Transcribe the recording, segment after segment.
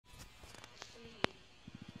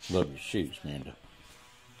Love your shoes, Amanda.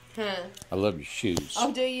 Huh? I love your shoes.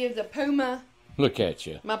 Oh, do you? The Puma? Look at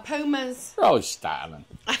you. My Pumas. You're always styling.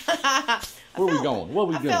 Where we going? What are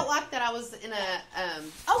we doing? I felt like that I was in a,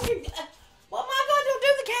 oh, you're, what am I going to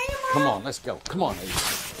do the camera? Come on, let's go. Come on,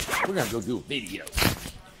 Ace. We're going to go do a video.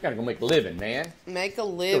 Gotta go make a living, man. Make a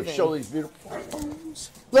living. Go show these beautiful homes.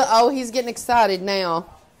 Look, oh, he's getting excited now.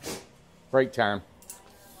 Break time.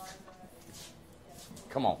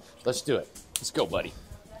 Come on, let's do it. Let's go, buddy.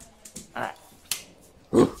 All right.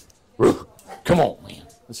 Come on, man.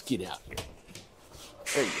 Let's get out here.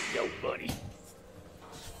 There you go, buddy.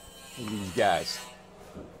 Look at these guys.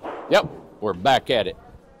 Yep, we're back at it.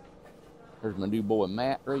 There's my new boy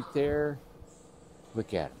Matt right there.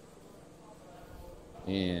 Look at him.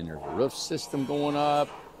 And there's a roof system going up.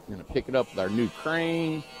 We're gonna pick it up with our new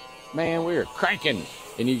crane. Man, we are cranking.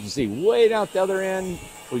 And you can see way down at the other end,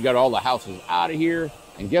 we got all the houses out of here.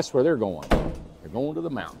 And guess where they're going? They're going to the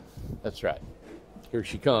mountain. That's right. Here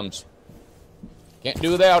she comes. Can't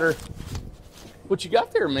do without her. What you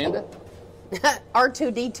got there, Amanda?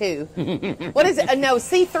 R2D2. What is it? No,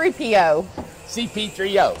 C3PO.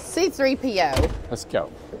 CP3O. C3PO. Let's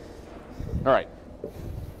go. All right.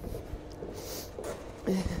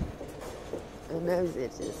 My nose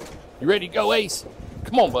itches. You ready to go, Ace?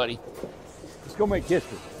 Come on, buddy. Let's go make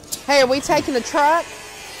history. Hey, are we taking the truck?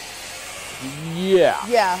 Yeah.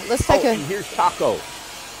 Yeah, let's take and here's Taco.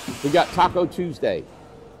 We got Taco Tuesday.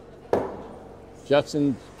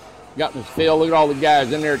 Justin got his fill. Look at all the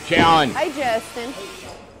guys in there chowing. Hey, Justin.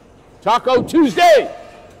 Taco Tuesday.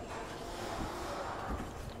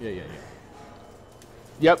 Yeah.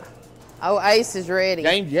 Yep. Oh, Ace is ready.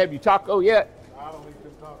 James, you have your taco yet? I don't eat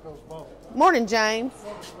them tacos, Mom. Morning, James.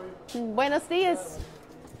 Buenos dias.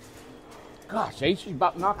 Gosh, Ace is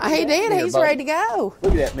about to knock He did. He's ready to go.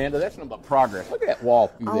 Look at that, Amanda. That's nothing but progress. Look at that wall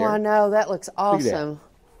through there. Oh, I know. That looks awesome. That.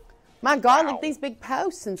 My God, Wow. look at these big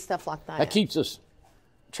posts and stuff like that. That keeps us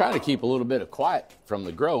trying to keep a little bit of quiet from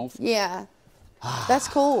the grove. Yeah. That's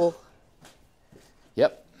cool.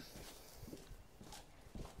 Yep.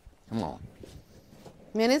 Come on.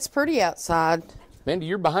 Man, it's pretty outside. Amanda,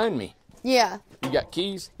 you're behind me. Yeah. You got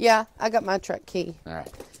keys? Yeah, I got my truck key. All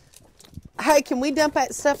right. Hey, can we dump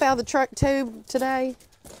that stuff out of the truck too today?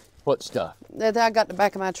 What stuff? That I got in the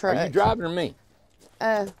back of my truck. Are you driving or me?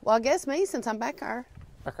 Well, I guess me since I'm back there.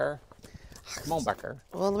 Back here. Come on, back here.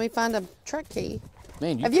 Well, let me find a truck key.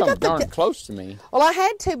 Man, Have you you come got the darn close to me. Well, I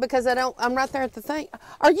had to because I'm right there at the thing.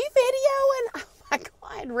 Are you videoing? Oh my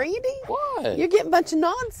God, Randy. What? You're getting a bunch of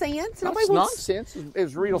nonsense. That's nonsense.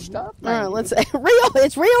 It's real stuff. All right, let's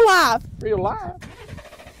it's real life. Real life.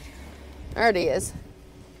 There it is.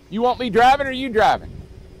 You want me driving or you driving?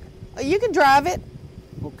 You can drive it.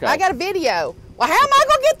 Okay. I got a video. Well, how am I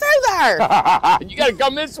going to get through there? You got to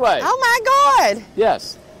come this way. Oh my God.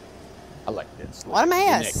 Yes. I like this. What a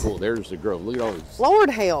mess. Isn't that cool? There's the grove. Look at all these, Lord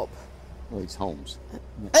help. homes.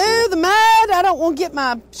 Ooh, the mud. I don't want to get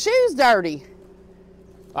my shoes dirty.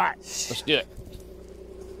 All right, let's do it.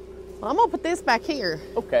 Well, I'm going to put this back here.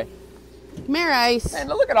 Okay. Come here, Ace. Man,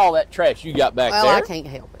 look at all that trash you got back Well, there. I can't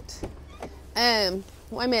help it.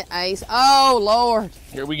 Wait a minute, Ace. Oh, Lord.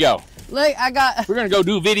 Here we go. Look, I got... We're going to go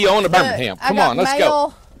do video on the Birmingham. Come on, let's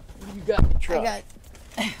go. What you got in the truck?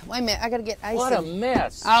 Wait a minute, I got to get Ace. What a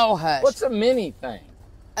mess. Oh, hush. What's a mini thing?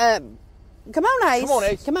 Come on, Ace. Come on,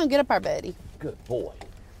 Ace. Come on, get up our buddy. Good boy.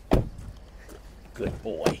 Good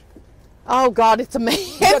boy. Oh, God, it's a man.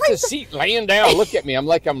 You got the seat laying down. Look at me. I'm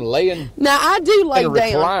like I'm laying. Now, I do lay in a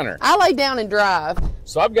down. recliner. I lay down and drive.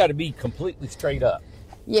 So I've got to be completely straight up.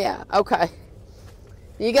 Yeah, okay.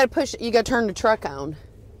 You got to push. You got to turn the truck on.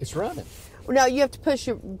 It's running. No, you have to push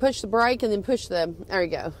the brake and then push the. There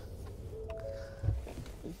you go.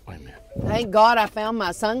 Wait a minute. Thank God I found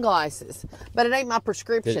my sunglasses, but it ain't my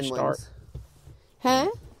prescription Did it start? ones.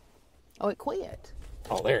 Huh? Oh, it quit.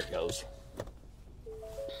 Oh, there it goes.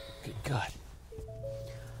 Good God.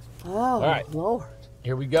 Oh, all right. Lord.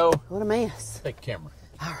 Here we go. What a mess. Take camera.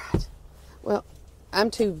 All right. Well,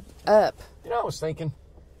 I'm too up. You know, I was thinking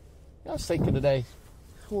today.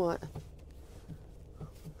 What?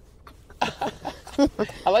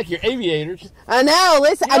 I like your aviators. I know.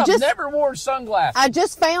 Listen, I've never worn sunglasses. I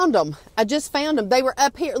just found them. They were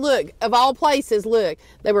up here. Look, of all places, look,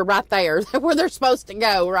 they were right there where they're supposed to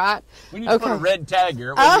go, right? We need to put a red tag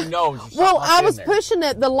here. What do you know? Well, I was pushing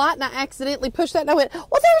the light and I accidentally pushed that and I went,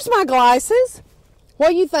 well, there's my glasses. What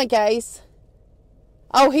do you think, Ace?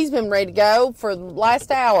 Oh, he's been ready to go for the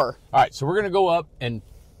last hour. All right, so we're going to go up and...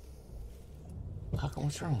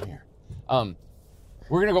 What's wrong here?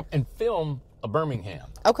 We're going to go up and film a Birmingham.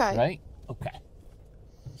 Okay. Right? Okay.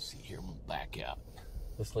 Let's see here. We'll back out.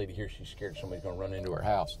 This lady here, she's scared somebody's going to run into her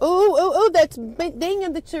house. Ooh, that's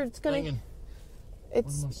dinging that it's going to...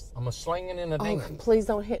 It's... I'm a slinging in a dinging. Please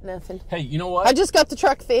don't hit nothing. Hey, you know what? I just got the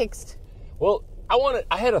truck fixed. Well,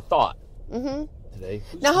 I had a thought today.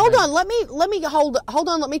 Now, hold on. Let me hold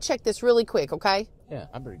on. Let me check this really quick, okay? Yeah,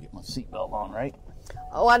 I better get my seatbelt on, right?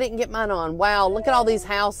 Oh, I didn't get mine on. Wow, look at all these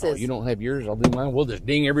houses. Oh, you don't have yours? I'll do mine. We'll just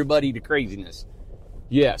ding everybody to craziness.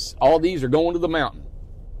 Yes, all these are going to the mountain.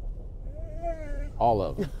 All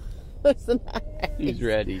of them. Listen, He's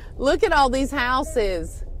ready. Look at all these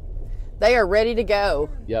houses. They are ready to go.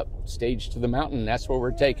 Yep, stage to the mountain. That's where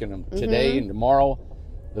we're taking them. Today and tomorrow,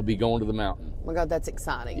 they'll be going to the mountain. Oh my God, that's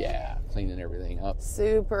exciting. Yeah, cleaning everything up.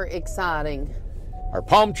 Super exciting. Our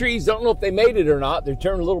palm trees, don't know if they made it or not. They're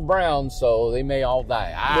turning a little brown, so they may all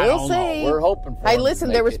die. I We'll don't see. know. We're hoping for Hey, them listen,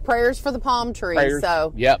 to there make was it. prayers for the palm trees. Prayers.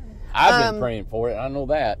 So, Yep, I've been praying for it. I know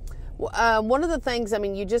that. one of the things, I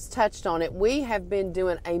mean, you just touched on it. We have been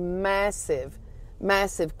doing a massive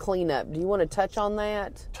cleanup. Do you want to touch on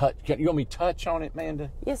that? You want me to touch on it, Amanda?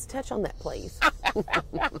 Yes, touch on that, please. Touch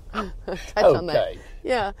Okay. on that.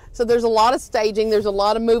 Yeah. So there's a lot of staging. There's a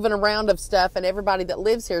lot of moving around of stuff, and everybody that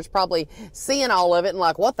lives here is probably seeing all of it and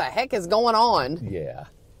like, what the heck is going on? Yeah.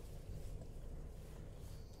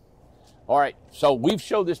 All right. So we've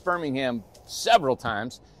showed this Birmingham several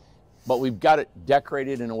times, but we've got it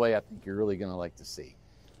decorated in a way I think you're really going to like to see.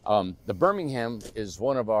 The Birmingham is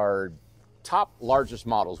one of our top largest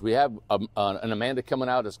models. We have an Amanda coming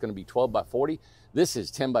out. It's going to be 12 by 40. This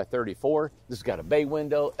is 10 by 34. This has got a bay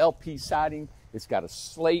window, LP siding. It's got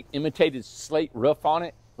a imitated slate roof on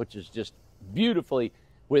it, which is just beautifully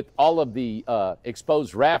with all of the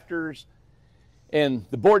exposed rafters and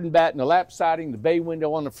the board and bat and the lap siding, the bay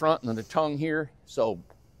window on the front and the tongue here. So,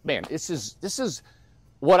 man, this is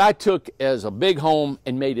what I took as a big home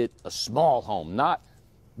and made it a small home, not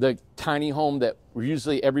the tiny home that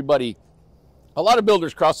usually a lot of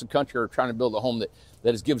builders across the country are trying to build a home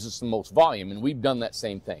that gives us the most volume, and we've done that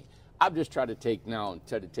same thing. I've just tried to take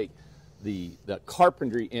the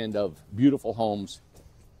carpentry end of beautiful homes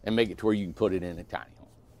and make it to where you can put it in a tiny home.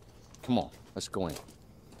 Come on, let's go in.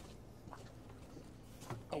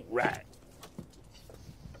 All right.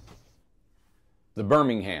 The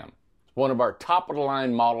Birmingham, one of our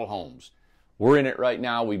top-of-the-line model homes. We're in it right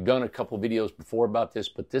now. We've done a couple videos before about this,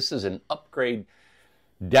 but this is an upgrade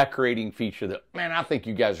decorating feature that, man, I think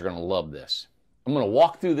you guys are going to love this. I'm going to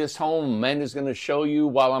walk through this home. Amanda's going to show you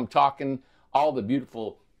while I'm talking all the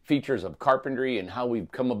beautiful features of carpentry and how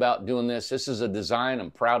we've come about doing this. This is a design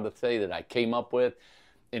I'm proud to say that I came up with,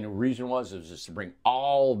 and the reason was just to bring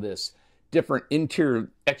all this different interior,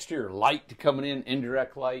 exterior light to coming in,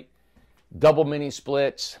 indirect light, double mini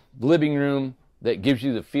splits, living room that gives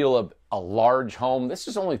you the feel of a large home. This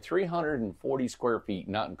is only 340 square feet,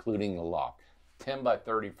 not including the loft. 10 by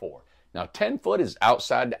 34. Now 10 foot is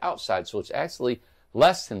outside to outside, so it's actually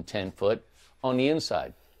less than 10 foot on the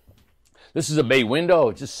inside. This is a bay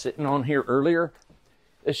window, just sitting on here earlier.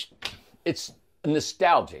 It's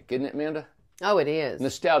nostalgic, isn't it, Amanda? Oh, it is.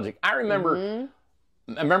 Nostalgic. I remember,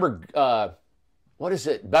 what is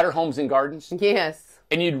it? Better Homes and Gardens? Yes.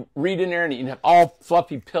 And you'd read in there and you'd have all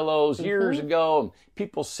fluffy pillows years ago, and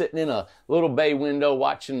people sitting in a little bay window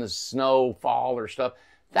watching the snow fall or stuff.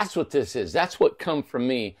 That's what this is. That's what come from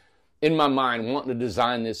me in my mind wanting to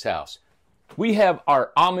design this house. We have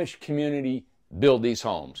our Amish community build these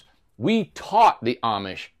homes. We taught the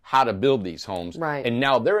Amish how to build these homes. Right. And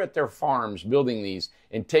now they're at their farms building these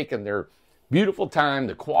and taking their beautiful time,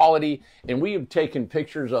 the quality, and we have taken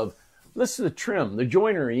pictures of, listen to the trim, the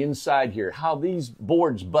joinery inside here, how these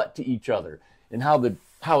boards butt to each other, and how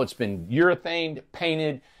it's been urethaned,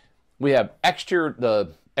 painted. We have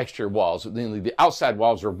the exterior walls, the outside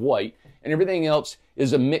walls are white, and everything else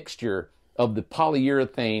is a mixture of the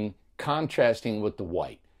polyurethane contrasting with the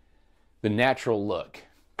white, the natural look.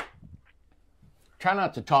 Try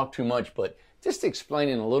not to talk too much, but just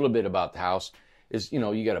explaining a little bit about the house is,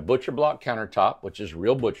 you got a butcher block countertop, which is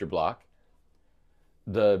real butcher block,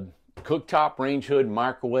 the cooktop, range hood,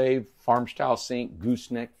 microwave, farm style sink,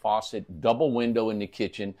 gooseneck faucet, double window in the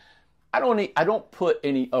kitchen. I don't put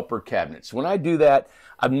any upper cabinets. When I do that,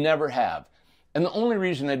 I've never have. And the only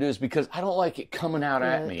reason I do is because I don't like it coming out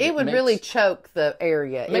at me. It would really choke the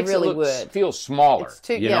area. It really would. Feel smaller. It's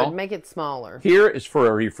too, yeah, make it smaller. Here is for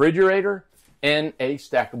a refrigerator and a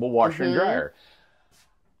stackable washer and dryer.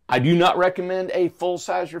 I do not recommend a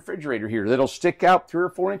full-size refrigerator here. That'll stick out 3 or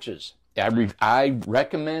 4 inches. I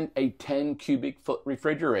recommend a 10 cubic foot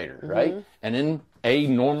refrigerator, right? And then a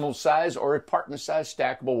normal size or apartment size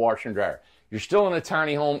stackable washer and dryer. You're still in a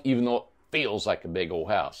tiny home, even though it feels like a big old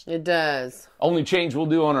house. It does. Only change we'll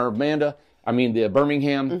do on our I mean the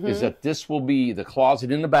Birmingham, is that this will be the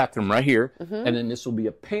closet in the bathroom right here, and then this will be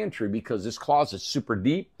a pantry because this closet's super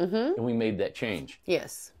deep, and we made that change.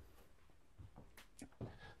 Yes.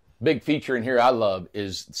 Big feature in here I love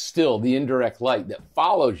is still the indirect light that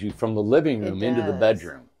follows you from the living room into the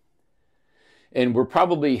bedroom. And we're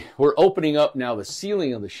opening up now the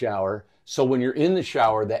ceiling of the shower. So when you're in the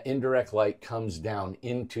shower, that indirect light comes down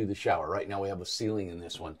into the shower. Right now we have a ceiling in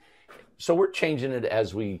this one. So we're changing it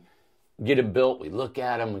as we get it built. We look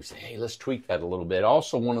at them, we say, hey, let's tweak that a little bit.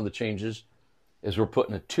 Also, one of the changes is we're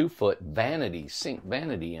putting a 2-foot sink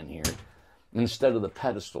vanity in here instead of the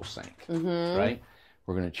pedestal sink, right?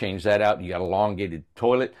 We're going to change that out. You got an elongated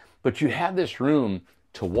toilet, but you have this room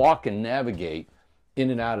to walk and navigate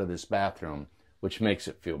in and out of this bathroom, which makes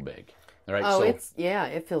it feel big. All right. Oh,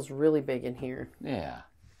 it feels really big in here. Yeah.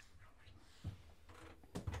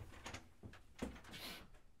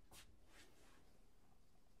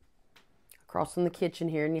 Across from the kitchen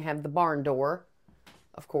here, and you have the barn door,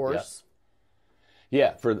 of course.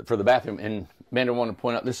 Yeah, for the bathroom. And Amanda wanted to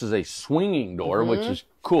point out this is a swinging door, which is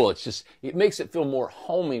cool. It's just, it makes it feel more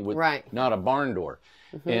homey with not a barn door.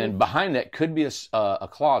 And behind that could be a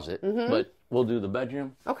closet, but we'll do the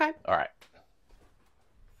bedroom. Okay. All right.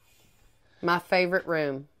 My favorite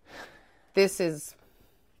room. This is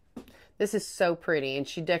so pretty, and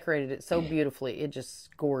she decorated it so beautifully. It's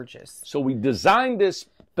just gorgeous. So we designed this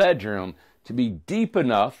bedroom to be deep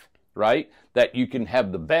enough, right, that you can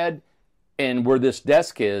have the bed, and where this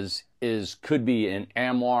desk is could be an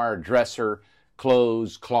armoire, dresser,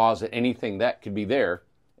 clothes, closet, anything that could be there,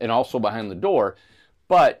 and also behind the door.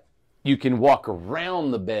 But you can walk around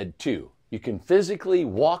the bed too. You can physically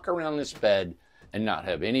walk around this bed and not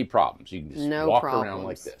have any problems. You can just walk around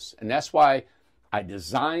like this. And that's why I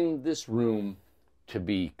designed this room to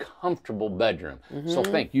be comfortable bedroom. So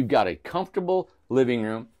think, you've got a comfortable living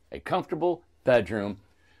room, a comfortable bedroom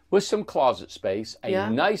with some closet space, a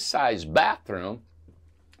nice sized bathroom,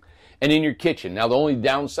 and in your kitchen. Now, the only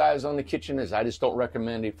downside on the kitchen is I just don't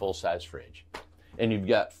recommend a full-size fridge. And you've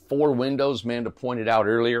got 4 windows. Amanda pointed out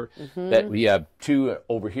earlier that we have 2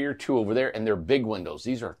 over here, 2 over there, and they're big windows.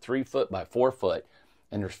 These are 3 foot by 4 foot,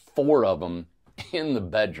 and there's 4 of them in the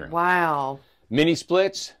bedroom. Wow. Mini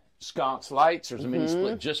splits, sconce lights. There's a mini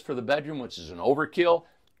split just for the bedroom, which is an overkill,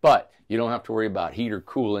 but you don't have to worry about heat or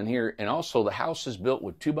cool in here. And also the house is built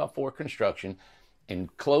with 2x4 construction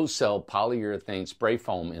and closed cell polyurethane spray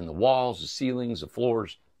foam in the walls, the ceilings, the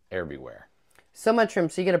floors, everywhere. So much room.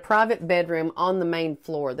 So you get a private bedroom on the main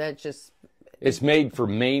floor. That's just... It's made for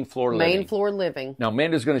main floor living. Main floor living. Now,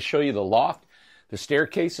 Amanda's going to show you the loft. The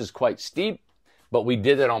staircase is quite steep, but we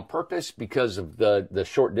did it on purpose because of the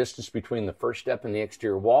short distance between the first step and the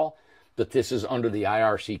exterior wall. But this is under the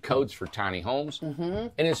IRC codes for tiny homes.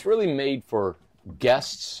 And it's really made for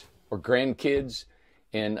guests or grandkids.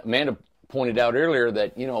 And Amanda pointed out earlier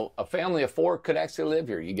that, you know, a family of 4 could actually live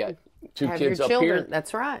here. You got 2 kids up here.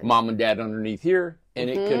 That's right. Mom and dad underneath here. And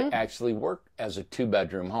it could actually work as a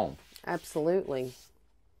 2-bedroom home. Absolutely.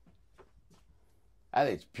 I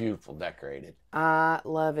think it's beautiful decorated. I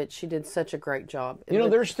love it. She did such a great job. You know,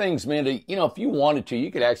 there's things, Amanda, you know, if you wanted to, you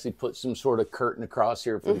could actually put some sort of curtain across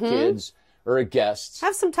here for the kids or a guest.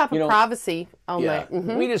 Have some type of privacy on that.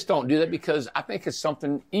 We just don't do that because I think it's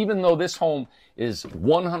something, even though this home is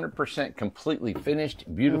 100% completely finished,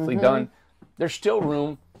 beautifully done, there's still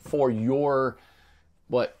room for your,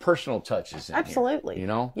 personal touches in Absolutely. here, you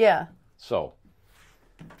know? Yeah. So,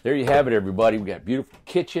 there you have it, everybody. We got beautiful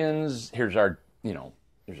kitchens. Here's our,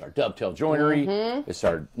 there's our dovetail joinery. It's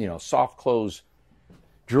our, soft close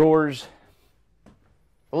drawers.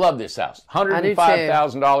 I love this house.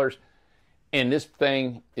 $105,000. And this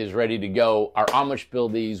thing is ready to go. Our Amish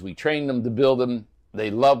build these. We train them to build them. They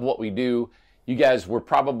love what we do. You guys were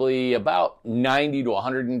probably about 90 to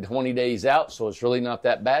 120 days out, so it's really not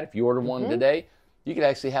that bad. If you order one today, you could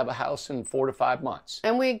actually have a house in 4 to 5 months.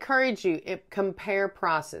 And we encourage you, compare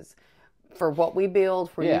prices. For what we build,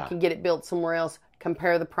 where you can get it built somewhere else,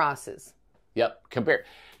 compare the prices. Yep, compare.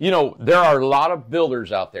 There are a lot of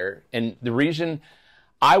builders out there, and the reason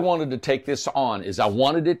I wanted to take this on is I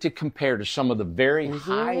wanted it to compare to some of the very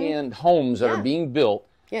high-end homes that are being built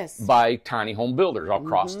by tiny home builders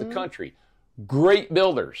across the country. Great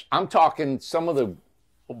builders. I'm talking some of the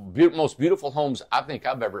most beautiful homes I think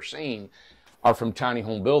I've ever seen are from tiny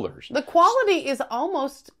home builders. The quality is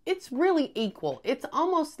it's really equal. It's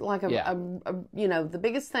almost like the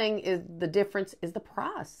biggest thing is the difference is the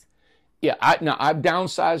price. Yeah, I've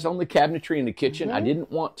downsized on the cabinetry in the kitchen. I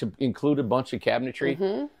didn't want to include a bunch of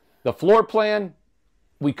cabinetry. The floor plan,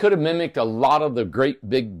 we could have mimicked a lot of the great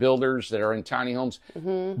big builders that are in tiny homes,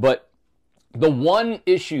 but The one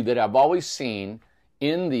issue that I've always seen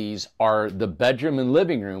in these are the bedroom and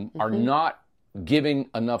living room are not giving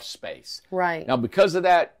enough space. Right. Now, because of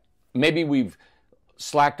that, maybe we've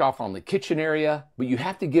slacked off on the kitchen area, but you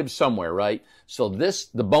have to give somewhere, right? So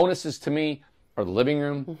the bonuses to me are the living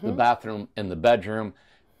room, the bathroom, and the bedroom.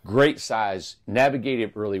 Great size, navigate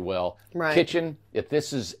it really well. Right. Kitchen,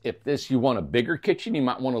 if you want a bigger kitchen, you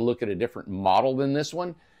might want to look at a different model than this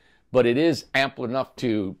one, but it is ample enough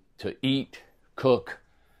to eat, cook,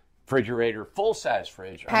 refrigerator, full-size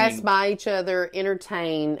fridge. Pass by each other,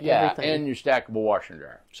 entertain, everything. And your stackable washer and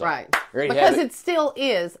dryer. So, right. there you Because have it still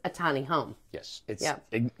is a tiny home. Yes.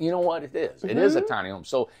 You know what it is? It is a tiny home.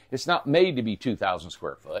 So it's not made to be 2,000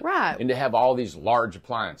 square foot. Right. And to have all these large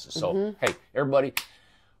appliances. So, hey, everybody,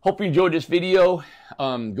 hope you enjoyed this video.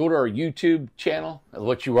 Go to our YouTube channel,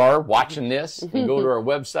 what you are watching this, and go to our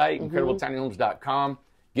website, incredibletinyhomes.com.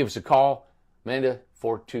 Give us a call. Amanda,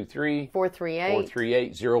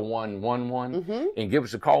 423-438-0111. And give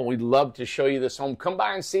us a call. We'd love to show you this home. Come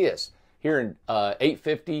by and see us here in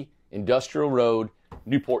 850 Industrial Road,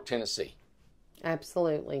 Newport, Tennessee.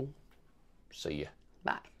 Absolutely. See ya.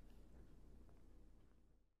 Bye.